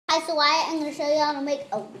Hi, so I'm going to show you how to make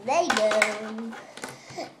a Lego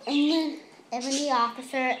Ebony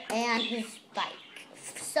Officer and his bike.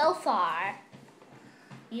 So far,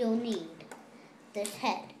 you'll need this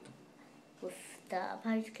head with the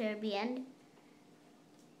Pirates of the Caribbean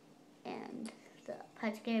and the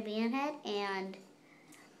Pirates of the Caribbean head and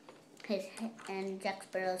Jack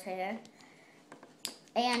Sparrow's hair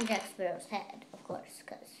and Jack Sparrow's head, of course,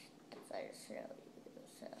 because that's what I just showed you.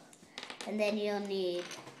 So, and then you'll need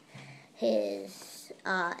his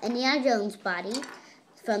Indiana Jones body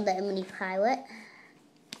from the Ebony Pilot.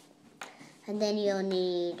 And then you'll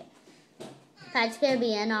need Pirates of the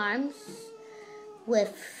Caribbean arms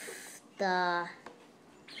with the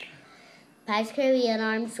Pirates of the Caribbean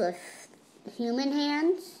arms with human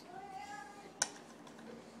hands.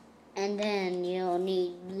 And then you'll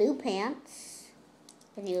need blue pants.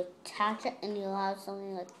 And you'll attach it and you'll have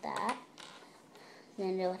something like that.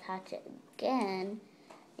 Then you'll attach it again.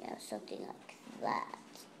 You have something like that.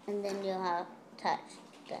 And then you'll have attach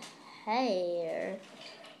the hair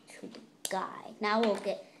to the guy. Now we'll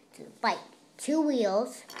get to the bike. 2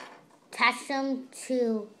 wheels. Attach them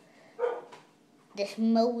to this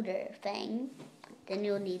motor thing. Then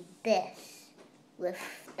you'll need this with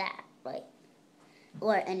that, like,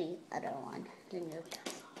 or any other one.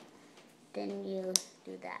 Then you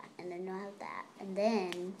do that, and then you'll have that, and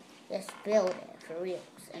then just build it for reals.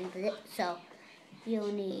 And so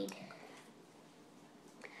you'll need,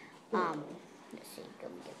 let's see,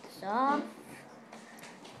 let me get this off.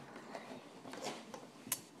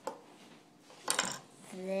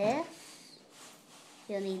 This,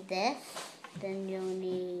 you'll need this, then you'll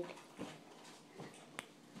need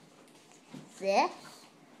this,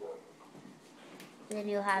 then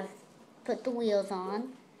you'll have, put the wheels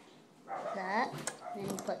on, that, then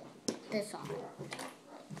you put this on,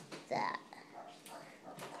 that.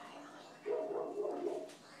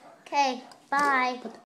 Okay, bye.